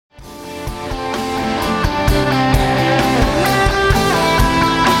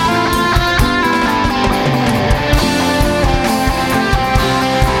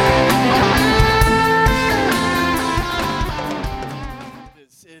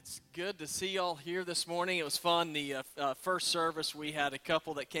It's good to see y'all here this morning. It was fun. The first service, we had a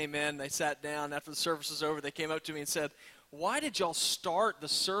couple that came in. They sat down. After the service was over, they came up to me and said, "Why did y'all start the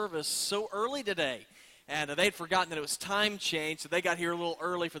service so early today?" And they'd forgotten that it was time change, so they got here a little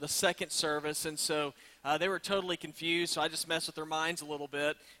early for the second service. And so they were totally confused, so I just messed with their minds a little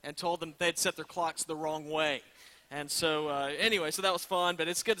bit and told them they'd set their clocks the wrong way. And so anyway, so that was fun, but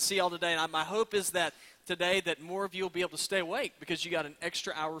it's good to see y'all today. And my hope is that today that more of you will be able to stay awake because you got an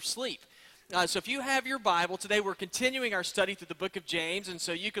extra hour of sleep. So if you have your Bible, today we're continuing our study through the book of James, and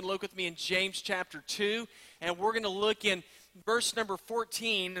so you can look with me in James chapter 2, and we're going to look in verse number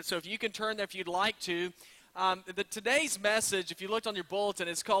 14, and so if you can turn there if you'd like to. Today's message, if you looked on your bulletin,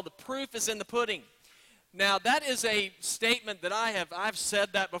 is called "The Proof is in the Pudding." Now, that is a statement that I've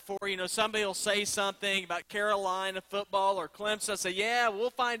said that before. You know, somebody will say something about Carolina football or Clemson. I say, yeah,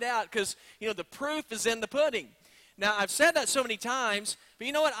 we'll find out because, you know, the proof is in the pudding. Now, I've said that so many times, but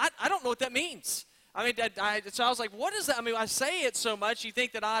you know what? I don't know what that means. I mean, so I was like, what is that? I mean, I say it so much, you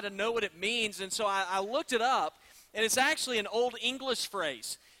think that I ought to know what it means. And so I looked it up, and it's actually an Old English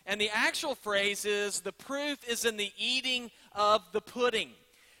phrase. And the actual phrase is, the proof is in the eating of the pudding,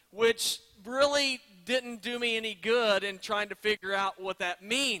 which really didn't do me any good in trying to figure out what that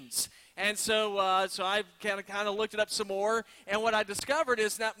means. And so I kind of looked it up some more, and what I discovered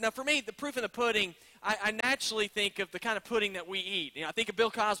is, now for me, the proof in the pudding, I naturally think of the kind of pudding that we eat. You know, I think of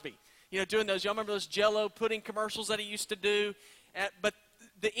Bill Cosby, you know, doing those. Y'all remember those Jell-O pudding commercials that he used to do? But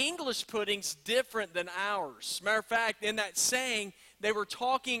the English pudding's different than ours. Matter of fact, in that saying, they were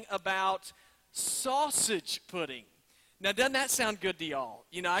talking about sausage pudding. Now, doesn't that sound good to y'all?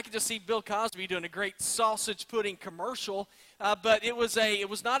 You know, I could just see Bill Cosby doing a great sausage pudding commercial, but it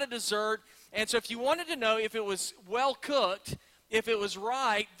was not a dessert. And so if you wanted to know if it was well cooked, if it was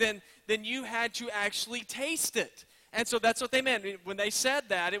right, then you had to actually taste it. And so that's what they meant. When they said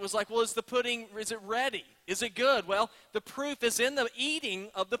that, it was like, well, is it ready? Is it good? Well, the proof is in the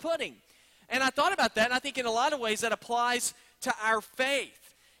eating of the pudding. And I thought about that, and I think in a lot of ways that applies to our faith.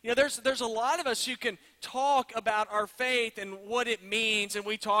 You know, there's a lot of us who can talk about our faith and what it means, and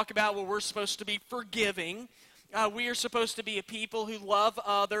we talk about, well, we're supposed to be forgiving. We are supposed to be a people who love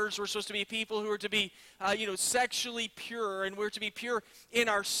others. We're supposed to be people who are to be, sexually pure, and we're to be pure in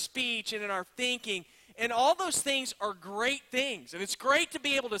our speech and in our thinking. And all those things are great things, and it's great to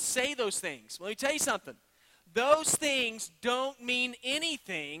be able to say those things. Let me tell you something. Those things don't mean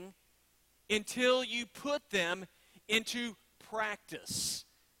anything until you put them into practice.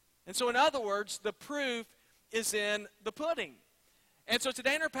 And so, in other words, the proof is in the pudding. And so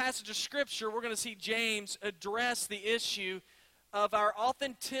today in our passage of Scripture, we're going to see James address the issue of our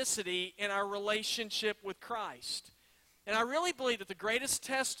authenticity in our relationship with Christ. And I really believe that the greatest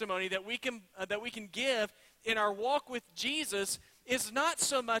testimony that we can give in our walk with Jesus is not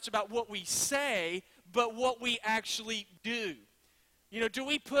so much about what we say, but what we actually do. You know, do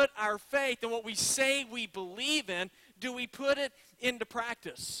we put our faith in what we say we believe in, do we put it into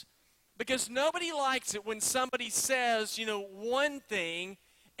practice? Because nobody likes it when somebody says, you know, one thing,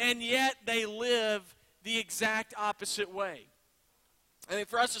 and yet they live the exact opposite way. I mean,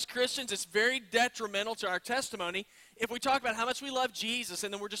 for us as Christians, it's very detrimental to our testimony if we talk about how much we love Jesus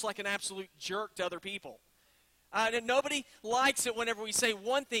and then we're just like an absolute jerk to other people. And nobody likes it whenever we say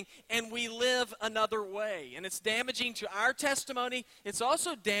one thing and we live another way. And it's damaging to our testimony. It's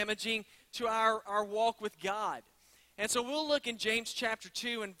also damaging to our walk with God. And so we'll look in James chapter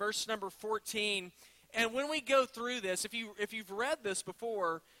 2 and verse number 14. And when we go through this, if you've read this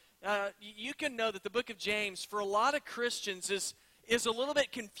before, you can know that the book of James, for a lot of Christians, is a little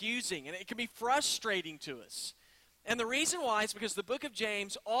bit confusing. And it can be frustrating to us. And the reason why is because the book of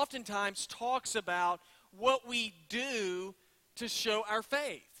James oftentimes talks about what we do to show our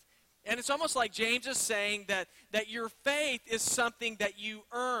faith. And it's almost like James is saying that your faith is something that you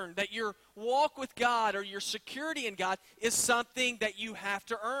earn, that your walk with God or your security in God is something that you have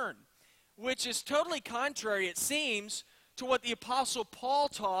to earn, which is totally contrary, it seems, to what the Apostle Paul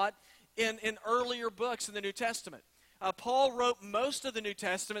taught in earlier books in the New Testament. Paul wrote most of the New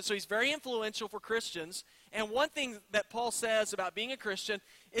Testament, so he's very influential for Christians. And one thing that Paul says about being a Christian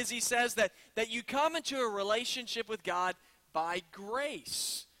is he says that you come into a relationship with God by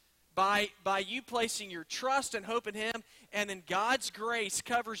grace. By you placing your trust and hope in Him, and then God's grace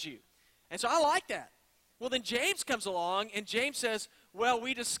covers you. And so I like that. Well, then James comes along, and James says, well,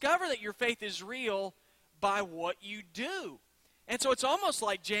 we discover that your faith is real by what you do. And so it's almost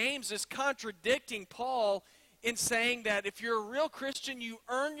like James is contradicting Paul in saying that if you're a real Christian, you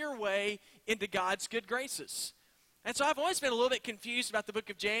earn your way into God's good graces. And so I've always been a little bit confused about the book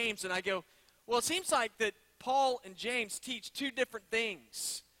of James, and I go, well, it seems like that Paul and James teach two different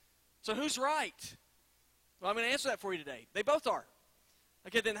things. So who's right? Well, I'm going to answer that for you today. They both are.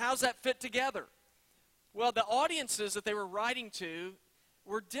 Okay, then how's that fit together? Well, the audiences that they were writing to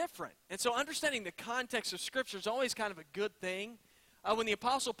were different. And so understanding the context of Scripture is always kind of a good thing. When the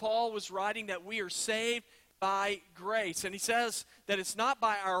Apostle Paul was writing that we are saved by grace, and he says that it's not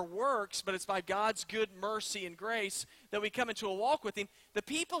by our works, but it's by God's good mercy and grace that we come into a walk with him, the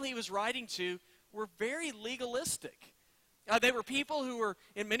people he was writing to were very legalistic. They were people who were,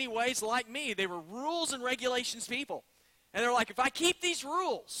 in many ways, like me. They were rules and regulations people. And they're like, if I keep these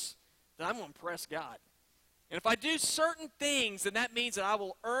rules, then I'm going to impress God. And if I do certain things, then that means that I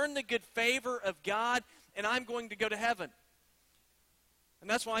will earn the good favor of God, and I'm going to go to heaven. And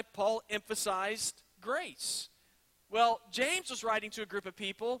that's why Paul emphasized grace. Well, James was writing to a group of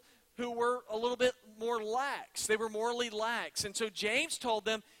people who were a little bit more lax. They were morally lax. And so James told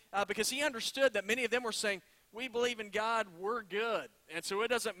them, because he understood that many of them were saying, we believe in God, we're good. And so it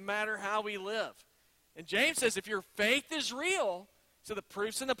doesn't matter how we live. And James says, if your faith is real, so the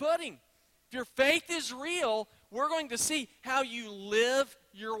proof's in the pudding. If your faith is real, we're going to see how you live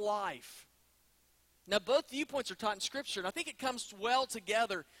your life. Now, both viewpoints are taught in Scripture, and I think it comes well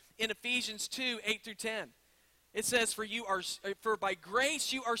together in Ephesians 2, 8 through 10. It says, for by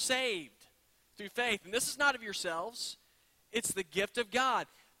grace you are saved through faith. And this is not of yourselves. It's the gift of God,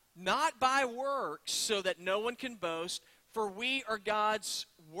 not by works, so that no one can boast. For we are God's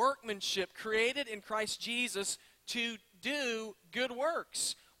workmanship, created in Christ Jesus to do good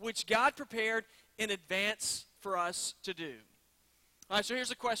works, which God prepared in advance for us to do. All right, so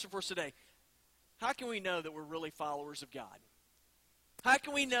here's a question for us today. How can we know that we're really followers of God? How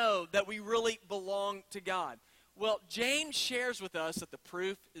can we know that we really belong to God? Well, James shares with us that the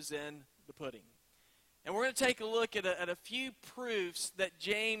proof is in the pudding. And we're going to take a look at a few proofs that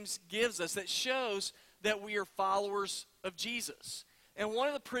James gives us that shows that we are followers of Jesus. And one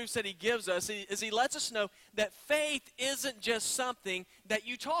of the proofs that he gives us is he lets us know that faith isn't just something that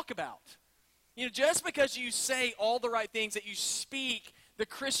you talk about. You know, just because you say all the right things, that you speak the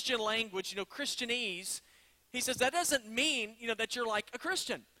Christian language, Christianese, he says that doesn't mean, that you're like a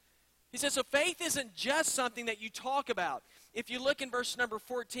Christian. He says, so faith isn't just something that you talk about. If you look in verse number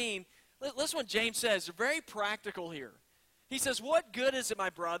 14, listen what James says. They're very practical here. He says, what good is it, my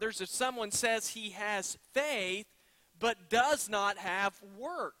brothers, if someone says he has faith but does not have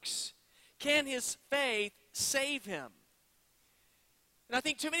works? Can his faith save him? And I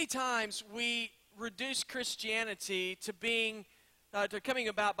think too many times we reduce Christianity to being, to coming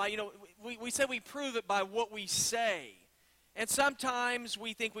about by, we say we prove it by what we say. And sometimes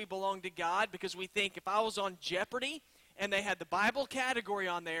we think we belong to God because we think if I was on Jeopardy and they had the Bible category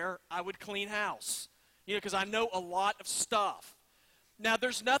on there, I would clean house. Because I know a lot of stuff. Now,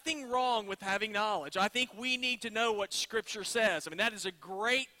 there's nothing wrong with having knowledge. I think we need to know what Scripture says. I mean, that is a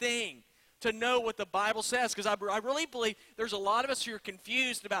great thing to know what the Bible says, because I really believe there's a lot of us who are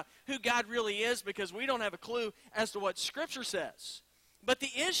confused about who God really is because we don't have a clue as to what Scripture says. But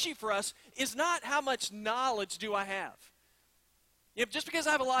the issue for us is not how much knowledge do I have. Just because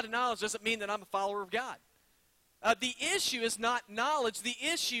I have a lot of knowledge doesn't mean that I'm a follower of God. The issue is not knowledge. The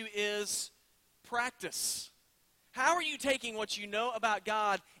issue is practice. How are you taking what you know about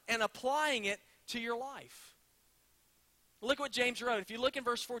God and applying it to your life? Look what James wrote. If you look in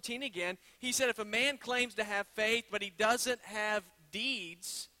verse 14 again, he said, if a man claims to have faith, but he doesn't have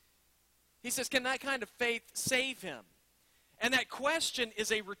deeds, he says, can that kind of faith save him? And that question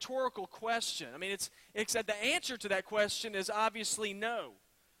is a rhetorical question. I mean, it's the answer to that question is obviously no.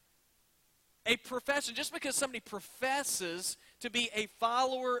 A profession, just because somebody professes to be a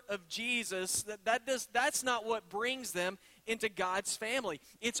follower of Jesus, that's not what brings them into God's family.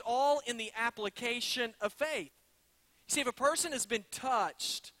 It's all in the application of faith. You see, if a person has been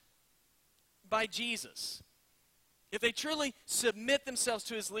touched by Jesus, if they truly submit themselves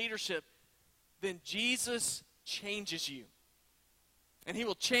to his leadership, then Jesus changes you. And he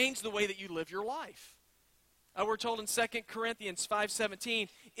will change the way that you live your life. We're told in 2 Corinthians 5:17,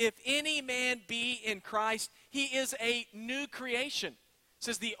 if any man be in Christ, he is a new creation. It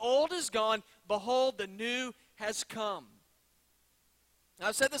says, the old is gone, behold, the new has come. Now,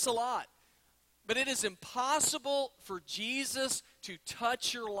 I've said this a lot, but it is impossible for Jesus to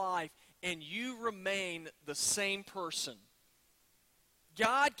touch your life and you remain the same person.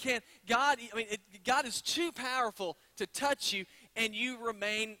 God is too powerful to touch you and you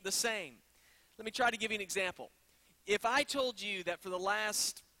remain the same. Let me try to give you an example. If I told you that for the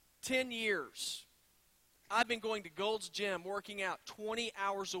last 10 years, I've been going to Gold's Gym, working out 20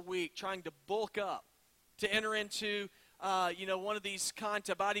 hours a week, trying to bulk up to enter into, one of these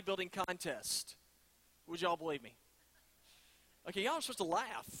bodybuilding contests, would y'all believe me? Okay, y'all are supposed to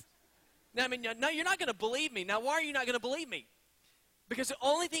laugh. Now, I mean, no, you're not going to believe me. Now, why are you not going to believe me? Because the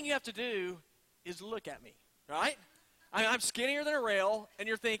only thing you have to do is look at me, right? I'm skinnier than a rail, and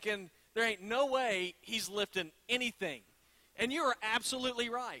you're thinking, there ain't no way he's lifting anything. And you are absolutely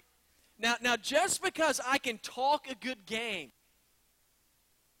right. Now, just because I can talk a good game,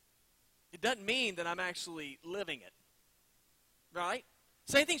 it doesn't mean that I'm actually living it, right?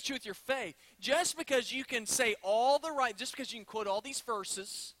 Same thing's true with your faith. Just because you can say just because you can quote all these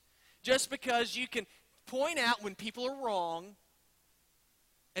verses, just because you can point out when people are wrong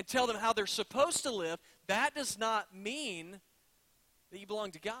and tell them how they're supposed to live, that does not mean that you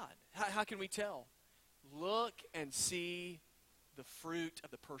belong to God. How can we tell? Look and see the fruit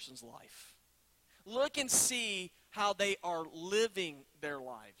of the person's life. Look and see how they are living their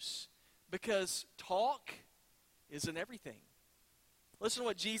lives. Because talk isn't everything. Listen to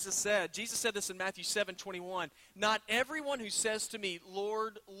what Jesus said. Jesus said this in Matthew 7:21. Not everyone who says to me,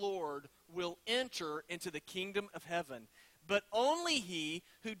 Lord, Lord, will enter into the kingdom of heaven, but only he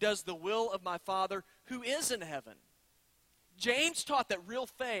who does the will of my Father who is in heaven. James taught that real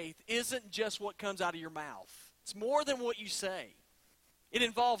faith isn't just what comes out of your mouth. It's more than what you say. It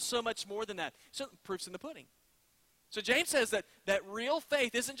involves so much more than that. So proof's in the pudding. So James says that real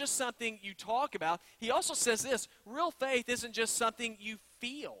faith isn't just something you talk about. He also says this, real faith isn't just something you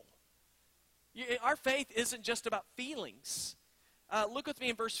feel. Our faith isn't just about feelings. Look with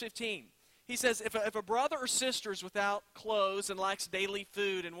me in verse 15. He says, if a brother or sister is without clothes and lacks daily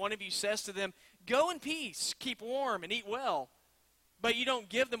food, and one of you says to them, go in peace, keep warm, and eat well, but you don't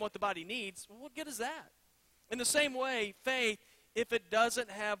give them what the body needs, what good is that? In the same way, faith, if it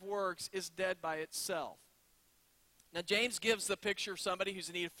doesn't have works, is dead by itself. Now, James gives the picture of somebody who's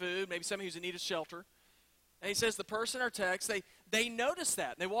in need of food, maybe somebody who's in need of shelter. And he says the person in our text, they notice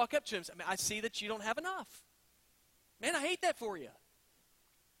that. And they walk up to him and say, I see that you don't have enough. Man, I hate that for you.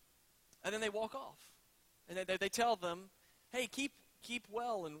 And then they walk off. And they tell them, hey, keep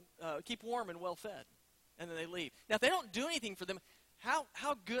well and keep warm and well fed. And then they leave. Now, if they don't do anything for them,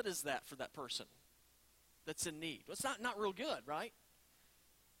 how good is that for that person that's in need? Well, it's not real good, right?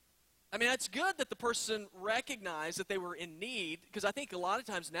 I mean, it's good that the person recognized that they were in need, because I think a lot of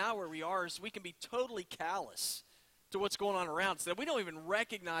times now where we are is we can be totally callous to what's going on around us, that we don't even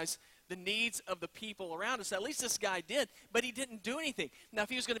recognize the needs of the people around us. At least this guy did, but he didn't do anything. Now, if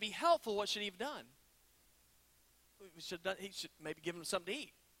he was going to be helpful, what should he have done? He should maybe give them something to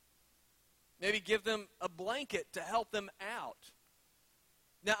eat. Maybe give them a blanket to help them out.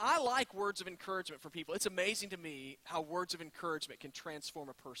 Now, I like words of encouragement for people. It's amazing to me how words of encouragement can transform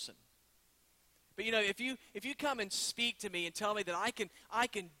a person. But you know, if you come and speak to me and tell me that I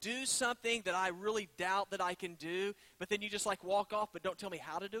can do something that I really doubt that I can do, but then you just like walk off but don't tell me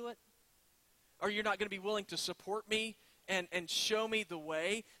how to do it, or you're not going to be willing to support me and show me the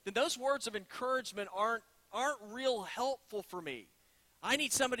way, then those words of encouragement aren't real helpful for me. I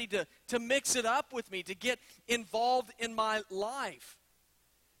need somebody to mix it up with me, to get involved in my life.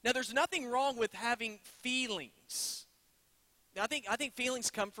 Now, there's nothing wrong with having feelings. Now, I think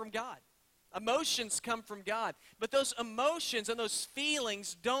feelings come from God. Emotions come from God. But those emotions and those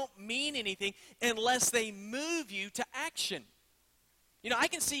feelings don't mean anything unless they move you to action. You know, I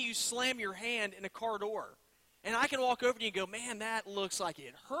can see you slam your hand in a car door, and I can walk over to you and go, man, that looks like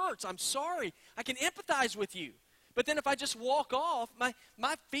it hurts. I'm sorry. I can empathize with you. But then if I just walk off,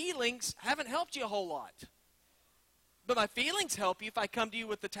 my feelings haven't helped you a whole lot. But my feelings help you if I come to you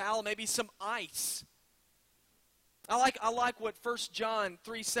with the towel, maybe some ice. I like what 1 John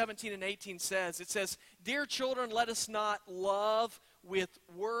 3:17 and 18 says. It says, dear children, let us not love with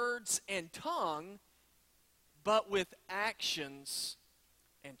words and tongue, but with actions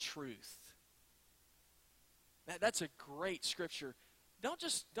and truth. That's a great scripture. Don't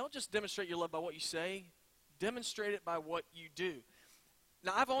just demonstrate your love by what you say. Demonstrate it by what you do.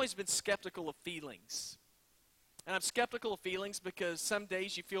 Now, I've always been skeptical of feelings. And I'm skeptical of feelings because some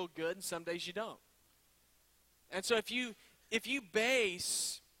days you feel good and some days you don't. And so if you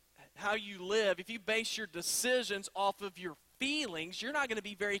base how you live, if you base your decisions off of your feelings, you're not going to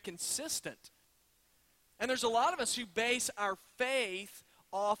be very consistent. And there's a lot of us who base our faith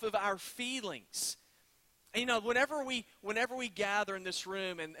off of our feelings. And you know, whenever we gather in this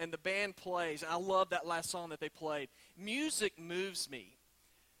room and the band plays, and I love that last song that they played, music moves me.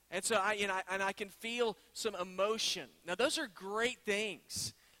 And so I can feel some emotion. Now, those are great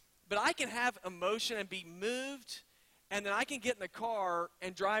things. But I can have emotion and be moved, and then I can get in the car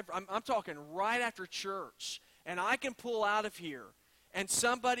and drive. I'm talking right after church, and I can pull out of here, and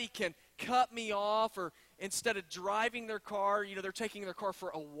somebody can cut me off, or instead of driving their car, you know, they're taking their car for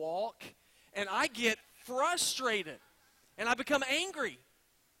a walk, and I get frustrated, and I become angry.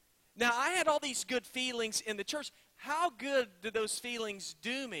 Now, I had all these good feelings in the church. How good did those feelings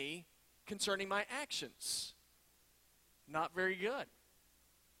do me concerning my actions? Not very good.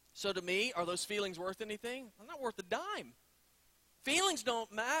 So to me, are those feelings worth anything? I'm not worth a dime. Feelings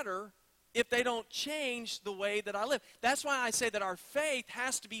don't matter if they don't change the way that I live. That's why I say that our faith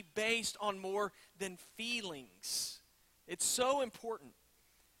has to be based on more than feelings. It's so important.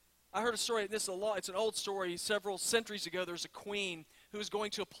 I heard a story, it's an old story. Several centuries ago, there was a queen who was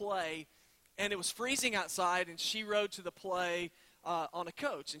going to a play, and it was freezing outside, and she rode to the play on a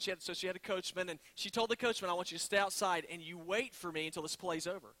coach. And she had a coachman, and she told the coachman, I want you to stay outside, and you wait for me until this play's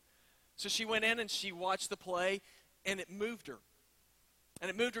over. So she went in, and she watched the play, and it moved her. And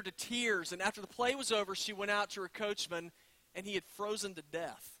it moved her to tears. And after the play was over, she went out to her coachman, and he had frozen to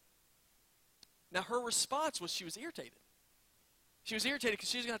death. Now, her response was she was irritated. She was irritated because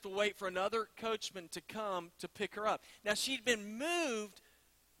she was going to have to wait for another coachman to come to pick her up. Now, she'd been moved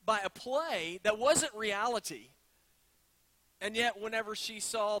by a play that wasn't reality. And yet, whenever she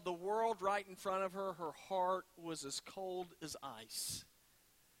saw the world right in front of her, her heart was as cold as ice.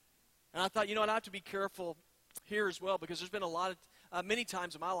 And I thought, I have to be careful here as well, because there's been many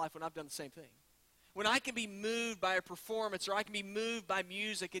times in my life when I've done the same thing. When I can be moved by a performance, or I can be moved by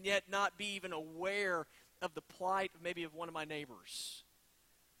music, and yet not be even aware of the plight maybe of one of my neighbors.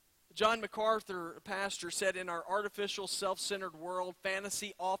 John MacArthur, a pastor, said, in our artificial, self-centered world,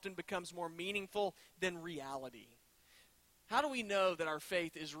 fantasy often becomes more meaningful than reality. How do we know that our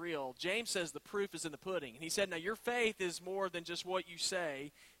faith is real? James says the proof is in the pudding. And he said, now your faith is more than just what you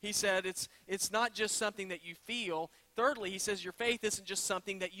say. He said it's not just something that you feel. Thirdly, he says your faith isn't just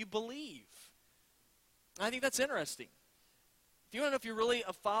something that you believe. I think that's interesting. If you want to know if you're really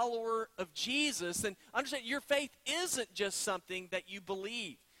a follower of Jesus, then understand your faith isn't just something that you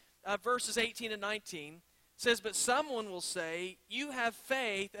believe. Verses 18 and 19 says, but someone will say, you have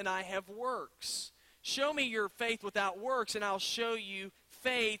faith and I have works. Show me your faith without works, and I'll show you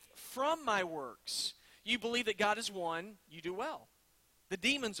faith from my works. You believe that God is one, you do well. The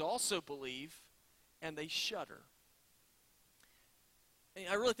demons also believe, and they shudder. And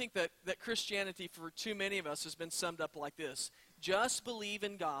I really think that Christianity, for too many of us, has been summed up like this. Just believe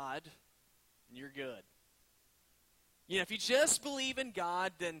in God, and you're good. If you just believe in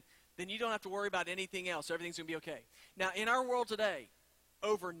God, then you don't have to worry about anything else. Everything's going to be okay. Now, in our world today,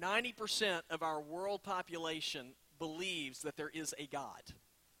 over 90% of our world population believes that there is a God.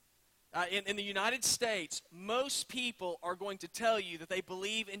 In the United States, most people are going to tell you that they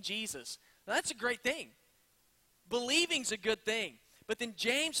believe in Jesus. Now, that's a great thing. Believing's a good thing. But then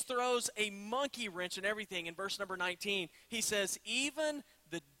James throws a monkey wrench in everything. In verse number 19, he says, even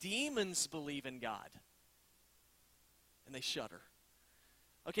the demons believe in God. And they shudder.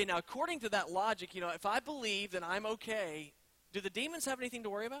 Okay, now according to that logic, if I believe that I'm okay, do the demons have anything to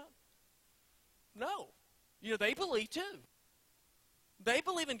worry about? No. They believe too. They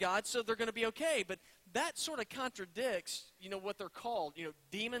believe in God, so they're going to be okay. But that sort of contradicts, what they're called.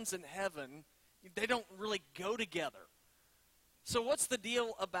 Demons and heaven, they don't really go together. So what's the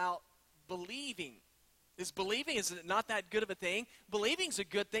deal about believing? Is it not that good of a thing? Believing's a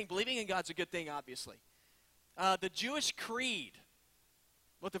good thing. Believing in God's a good thing, obviously. The Jewish creed,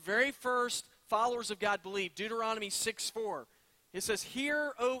 what the very first followers of God believed, Deuteronomy 6:4. It says,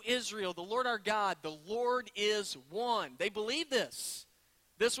 hear, O Israel, the Lord our God, the Lord is one. They believe this.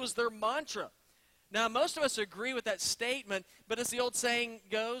 This was their mantra. Now, most of us agree with that statement, but as the old saying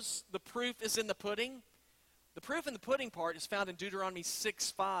goes, the proof is in the pudding. The proof in the pudding part is found in Deuteronomy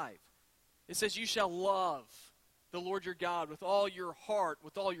 6:5. It says, you shall love the Lord your God with all your heart,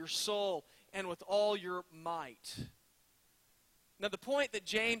 with all your soul, and with all your might. Now, the point that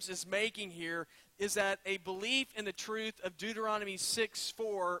James is making here is that a belief in the truth of Deuteronomy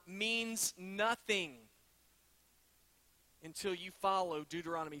 6:4 means nothing until you follow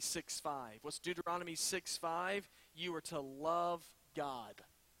Deuteronomy 6:5. What's Deuteronomy 6:5? You are to love God.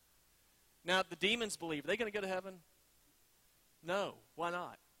 Now, the demons believe. Are they going to go to heaven? No. Why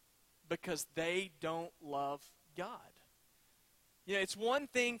not? Because they don't love God. It's one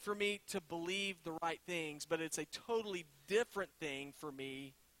thing for me to believe the right things, but it's a totally different thing for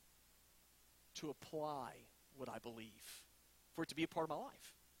me to apply what I believe, for it to be a part of my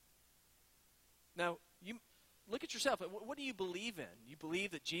life. Now, you look at yourself. What do you believe in? You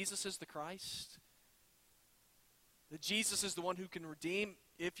believe that Jesus is the Christ? That Jesus is the one who can redeem?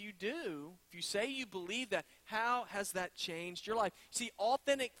 If you do, if you say you believe that, how has that changed your life? See,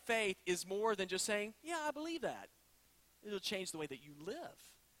 authentic faith is more than just saying, yeah, I believe that. It'll change the way that you live.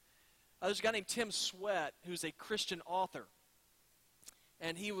 There's a guy named Tim Sweat who's a Christian author.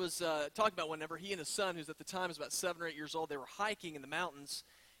 And he was talking about whenever he and his son, who's at the time was about 7 or 8 years old, they were hiking in the mountains.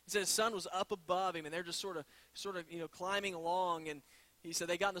 He said his son was up above him, and they're just sort of, climbing along. And he said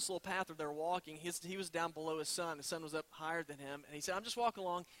they got in this little path where they were walking. He was down below his son. His son was up higher than him. And he said, I'm just walking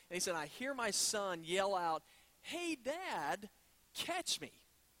along. And he said, I hear my son yell out, "Hey, Dad, catch me."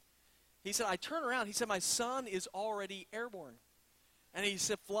 He said, I turn around. He said, my son is already airborne. And he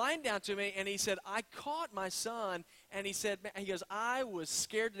said, flying down to me, and he said, I caught my son. And he said, he goes, I was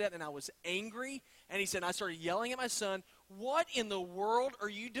scared to death, and I was angry. And he said, I started yelling at my son, "What in the world are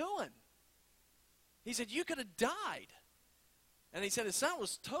you doing?" He said, "You could have died." And he said his son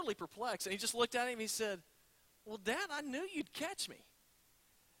was totally perplexed. And he just looked at him and he said, "Well, Dad, I knew you'd catch me."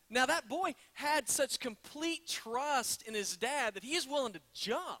 Now, that boy had such complete trust in his dad that he is willing to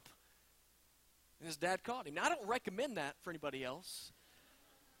jump. And his dad caught him. Now, I don't recommend that for anybody else.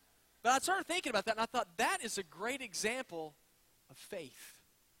 But I started thinking about that, and I thought that is a great example of faith.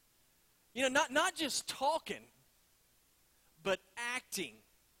 You know, not just talking, but acting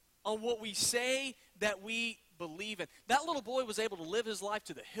on what we say that we believe in. That little boy was able to live his life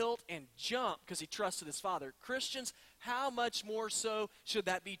to the hilt and jump because he trusted his father. Christians, how much more so should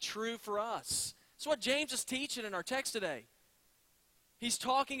that be true for us? That's what James is teaching in our text today. He's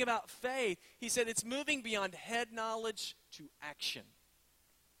talking about faith. He said it's moving beyond head knowledge to action.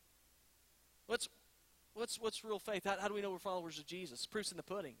 What's real faith? How do we know we're followers of Jesus? Proof's in the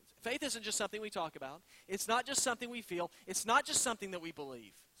pudding. Faith isn't just something we talk about. It's not just something we feel. It's not just something that we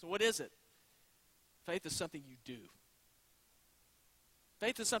believe. So what is it? Faith is something you do.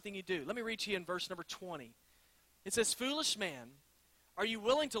 Faith is something you do. Let me read to you in verse number 20. It says, "Foolish man, are you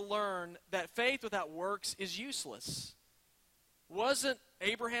willing to learn that faith without works is useless? Wasn't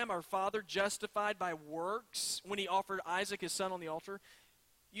Abraham, our father, justified by works when he offered Isaac, his son, on the altar?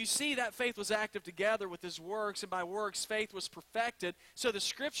 You see that faith was active together with his works, and by works faith was perfected. So the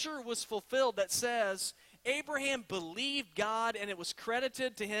scripture was fulfilled that says, Abraham believed God, and it was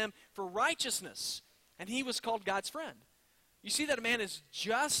credited to him for righteousness, and he was called God's friend." You see that a man is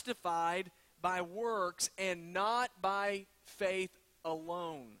justified by works and not by faith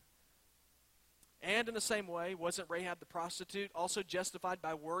alone. And in the same way, wasn't Rahab the prostitute also justified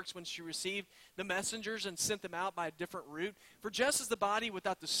by works when she received the messengers and sent them out by a different route? For just as the body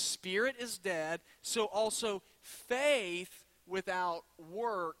without the spirit is dead, so also faith without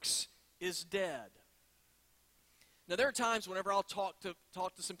works is dead. Now, there are times whenever I'll talk to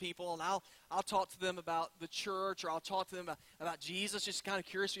some people, and I'll talk to them about the church, or I'll talk to them about Jesus, just kind of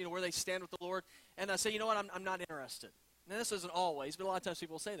curious, where they stand with the Lord. And I say, I'm not interested. Now, this isn't always, but a lot of times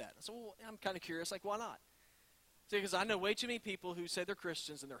people will say that. I say, well, I'm kind of curious, why not? Because I know way too many people who say they're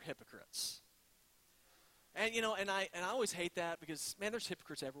Christians and they're hypocrites. And, and I always hate that because, man, there's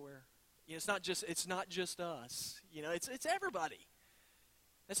hypocrites everywhere. It's not just us. It's everybody.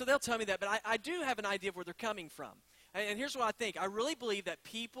 And so they'll tell me that, but I do have an idea of where they're coming from. And here's what I think. I really believe that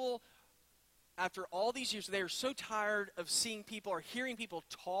people, after all these years, they are so tired of seeing people or hearing people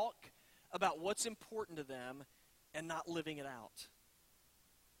talk about what's important to them and not living it out.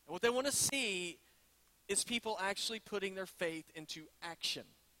 And what they want to see is people actually putting their faith into action.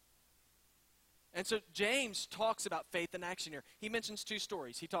 And so James talks about faith and action here. He mentions two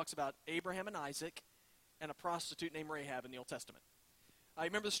stories. He talks about Abraham and Isaac and a prostitute named Rahab in the Old Testament. You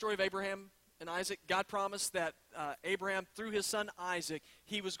remember the story of Abraham and Isaac? God promised that Abraham, through his son Isaac,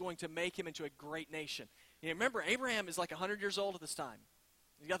 he was going to make him into a great nation. Remember, Abraham is like 100 years old at this time.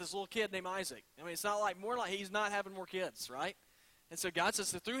 He's got this little kid named Isaac. It's not more like he's not having more kids, right? And so God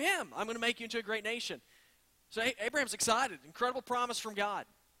says, through him, I'm going to make you into a great nation. So Abraham's excited. Incredible promise from God.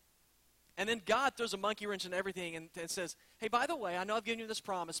 And then God throws a monkey wrench in everything and says, hey, by the way, I know I've given you this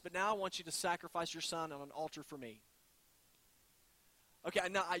promise, but now I want you to sacrifice your son on an altar for me. Okay,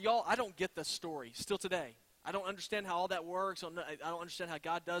 now, y'all, I don't get this story still today. I don't understand how all that works. I don't understand how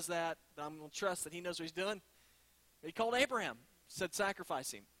God does that, but I'm going to trust that he knows what he's doing. He called Abraham, said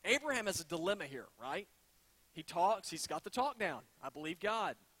sacrifice him. Abraham has a dilemma here, right? He talks. He's got the talk down. I believe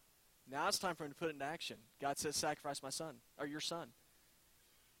God. Now it's time for him to put it into action. God says, sacrifice my son, or your son.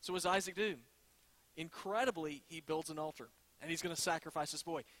 So what does Isaac do? Incredibly, he builds an altar. And he's going to sacrifice this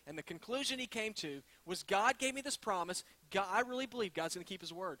boy. And the conclusion he came to was, God gave me this promise. God, I really believe God's going to keep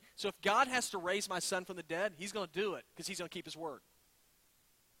his word. So if God has to raise my son from the dead, he's going to do it because he's going to keep his word.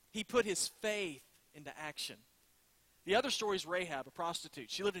 He put his faith into action. The other story is Rahab, a prostitute.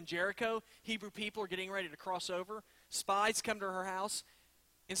 She lived in Jericho. Hebrew people are getting ready to cross over. Spies come to her house.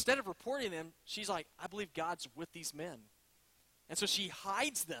 Instead of reporting them, she's like, I believe God's with these men. And so she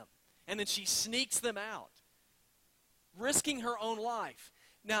hides them. And then she sneaks them out, risking her own life.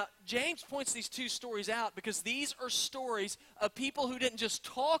 Now, James points these two stories out because these are stories of people who didn't just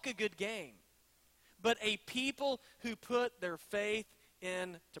talk a good game, but a people who put their faith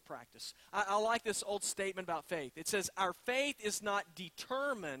into practice. I like this old statement about faith. It says, our faith is not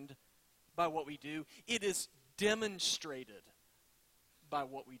determined by what we do. It is demonstrated by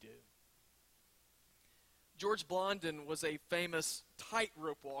what we do. George Blondin was a famous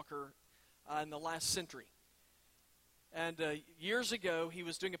tightrope walker in the last century. And years ago, he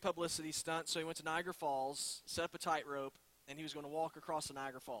was doing a publicity stunt, so he went to Niagara Falls, set up a tightrope, and he was going to walk across the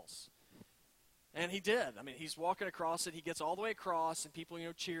Niagara Falls. And he did. I mean, he's walking across it. He gets all the way across, and people,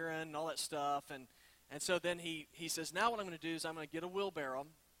 cheering and all that stuff. And so then he says, now what I'm going to do is I'm going to get a wheelbarrow,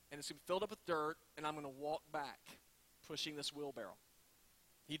 and it's going to be filled up with dirt, and I'm going to walk back, pushing this wheelbarrow.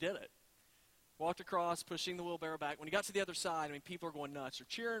 He did it. Walked across, pushing the wheelbarrow back. When he got to the other side, people are going nuts. They're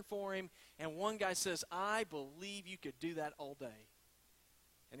cheering for him. And one guy says, I believe you could do that all day.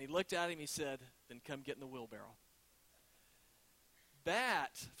 And he looked at him, he said, then come get in the wheelbarrow.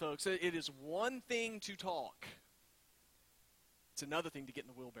 That, folks, it is one thing to talk. It's another thing to get in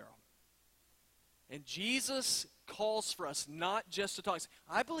the wheelbarrow. And Jesus calls for us not just to talk.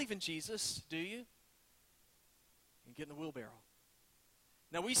 I believe in Jesus, do you? And get in the wheelbarrow.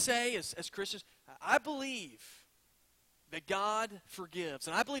 Now we say as Christians, I believe that God forgives.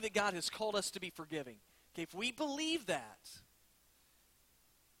 And I believe that God has called us to be forgiving. Okay, if we believe that,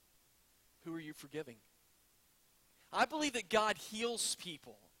 who are you forgiving? I believe that God heals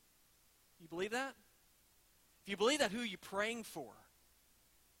people. You believe that? If you believe that, who are you praying for?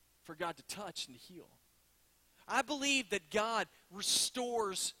 For God to touch and to heal. I believe that God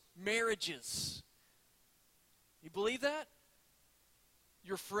restores marriages. You believe that?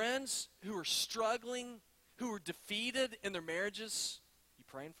 Your friends who are struggling, who are defeated in their marriages, you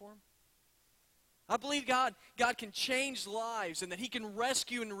praying for them? I believe God can change lives and that He can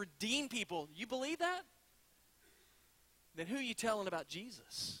rescue and redeem people. You believe that? Then who are you telling about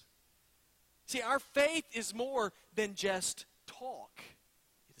Jesus? See, our faith is more than just talk.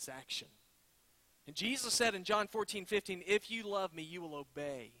 It is action. And Jesus said in John 14:15, if you love me, you will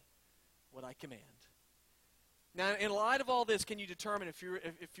obey what I command. Now, in light of all this, can you determine if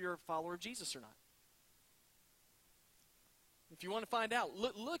you're a follower of Jesus or not? If you want to find out,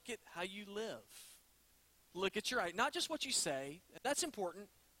 look at how you live. Look at your, not just what you say, that's important,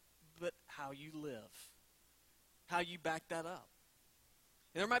 but how you live. How you back that up.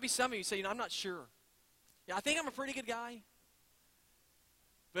 And there might be some of you say, I'm not sure. Yeah, I think I'm a pretty good guy.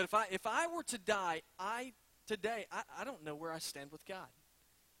 But if I were to die today, I don't know where I stand with God.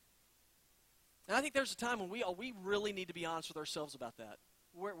 And I think there's a time when we really need to be honest with ourselves about that.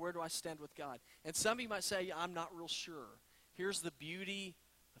 Where do I stand with God? And some of you might say, I'm not real sure. Here's the beauty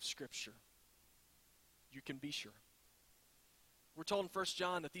of Scripture. You can be sure. We're told in 1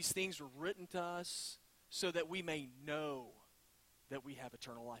 John that these things were written to us so that we may know that we have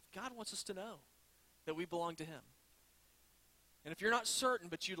eternal life. God wants us to know that we belong to Him. And if you're not certain,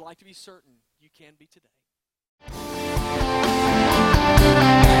 but you'd like to be certain, you can be today.